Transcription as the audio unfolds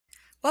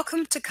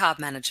Welcome to Carb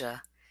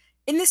Manager.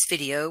 In this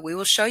video, we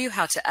will show you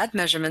how to add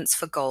measurements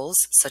for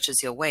goals, such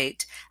as your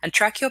weight, and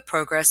track your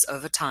progress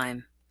over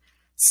time.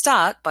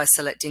 Start by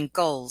selecting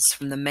Goals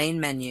from the main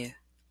menu.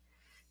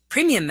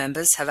 Premium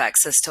members have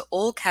access to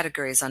all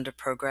categories under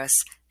Progress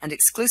and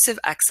exclusive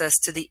access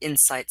to the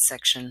Insights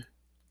section.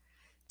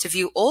 To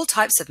view all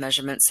types of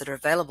measurements that are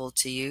available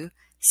to you,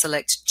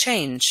 select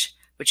Change,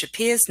 which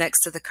appears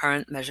next to the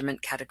current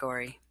measurement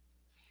category.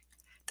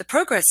 The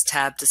Progress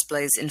tab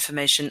displays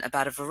information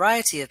about a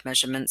variety of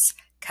measurements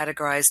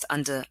categorized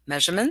under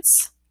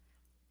Measurements,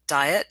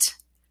 Diet,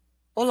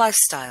 or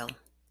Lifestyle.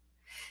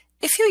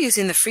 If you're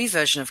using the free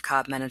version of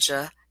Carb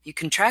Manager, you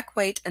can track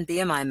weight and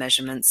BMI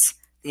measurements,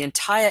 the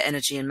entire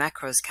energy and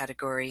macros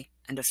category,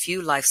 and a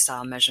few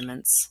lifestyle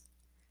measurements.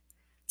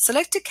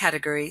 Select a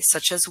category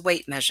such as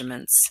weight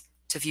measurements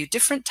to view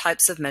different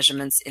types of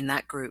measurements in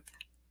that group.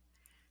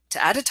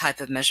 To add a type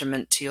of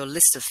measurement to your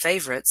list of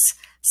favorites,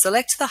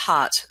 select the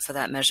heart for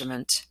that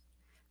measurement.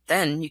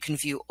 Then you can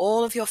view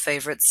all of your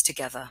favorites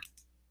together.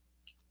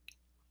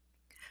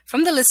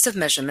 From the list of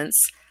measurements,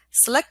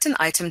 select an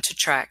item to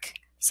track,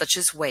 such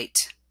as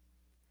weight.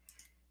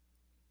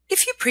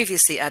 If you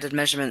previously added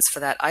measurements for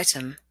that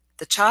item,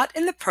 the chart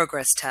in the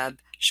Progress tab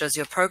shows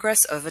your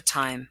progress over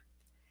time.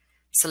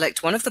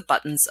 Select one of the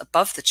buttons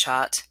above the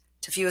chart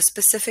to view a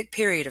specific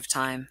period of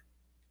time.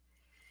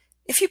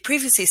 If you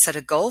previously set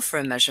a goal for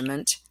a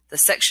measurement, the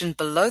section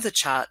below the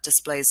chart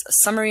displays a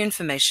summary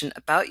information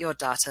about your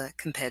data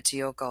compared to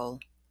your goal.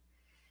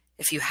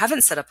 If you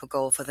haven't set up a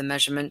goal for the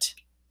measurement,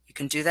 you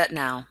can do that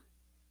now.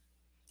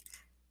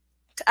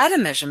 To add a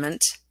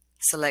measurement,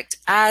 select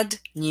Add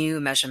New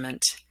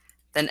Measurement,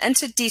 then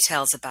enter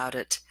details about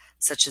it,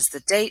 such as the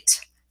date,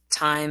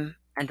 time,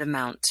 and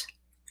amount.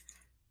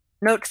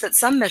 Note that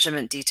some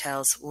measurement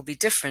details will be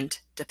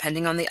different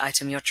depending on the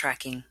item you're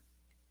tracking.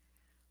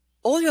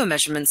 All your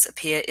measurements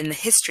appear in the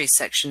History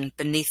section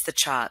beneath the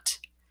chart.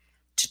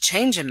 To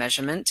change a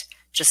measurement,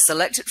 just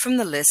select it from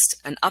the list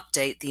and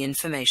update the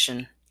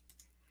information.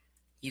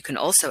 You can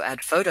also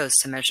add photos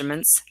to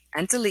measurements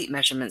and delete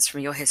measurements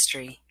from your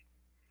history.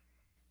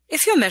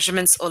 If your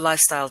measurements or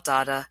lifestyle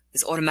data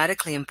is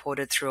automatically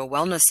imported through a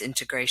wellness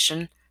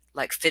integration,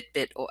 like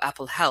Fitbit or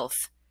Apple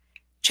Health,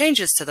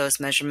 changes to those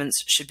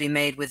measurements should be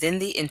made within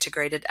the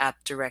integrated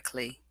app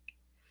directly.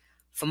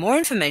 For more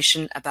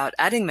information about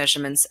adding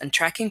measurements and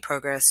tracking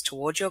progress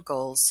toward your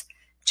goals,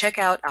 check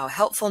out our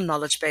helpful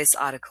knowledge base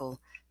article,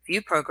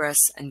 View Progress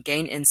and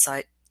Gain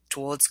Insight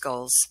Towards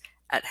Goals,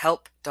 at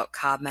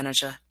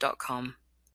help.carbmanager.com.